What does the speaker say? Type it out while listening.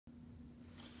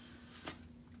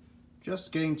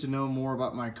Just getting to know more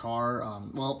about my car.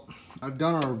 Well, I've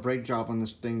done a brake job on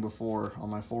this thing before on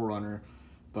my 4Runner,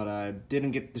 but I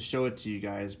didn't get to show it to you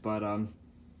guys. But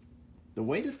the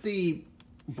way that the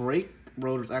brake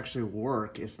rotors actually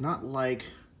work, it's not like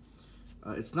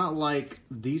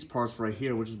these parts right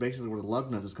here, which is basically where the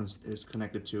lug nut is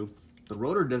connected to. The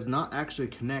rotor does not actually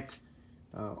connect,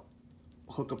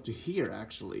 hook up to here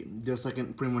actually, just like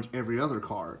in pretty much every other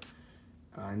car.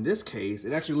 In this case,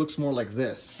 it actually looks more like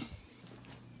this.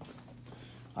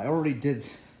 I already did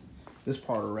this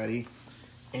part already,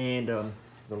 and the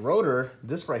rotor,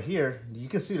 this right here, you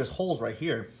can see there's holes right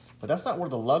here, but that's not where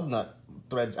the lug nut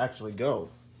threads actually go.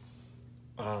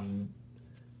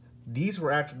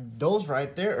 Those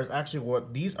right there is actually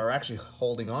what these are actually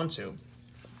holding on to.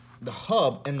 The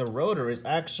hub and the rotor is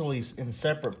actually in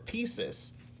separate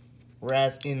pieces,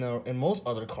 whereas in most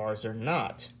other cars they're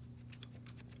not,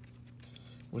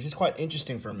 which is quite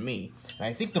interesting for me. And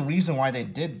I think the reason why they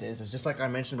did this is just like I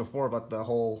mentioned before about the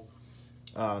whole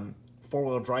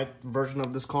four-wheel drive version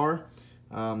of this car.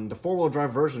 The four-wheel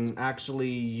drive version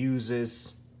actually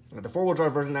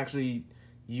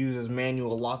uses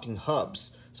manual locking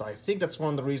hubs. So I think that's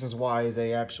one of the reasons why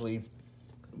they actually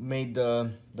made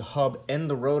the hub and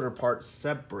the rotor part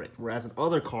separate, whereas in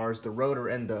other cars the rotor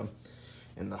and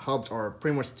the hubs are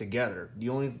pretty much together. The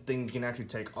only thing you can actually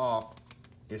take off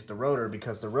is the rotor,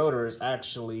 because the rotor is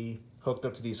actually hooked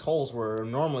up to these holes where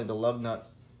normally the lug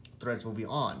nut threads will be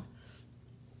on.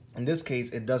 In this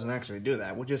case, it doesn't actually do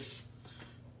that, which is,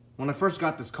 when I first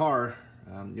got this car,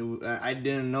 I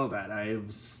didn't know that. I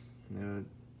was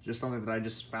just something that I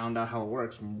just found out how it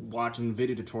works from watching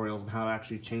video tutorials on how to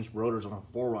actually change rotors on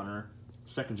a 4Runner,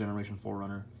 second generation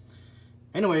 4Runner.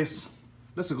 Anyways,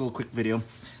 this is a little quick video.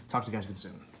 Talk to you guys again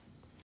soon.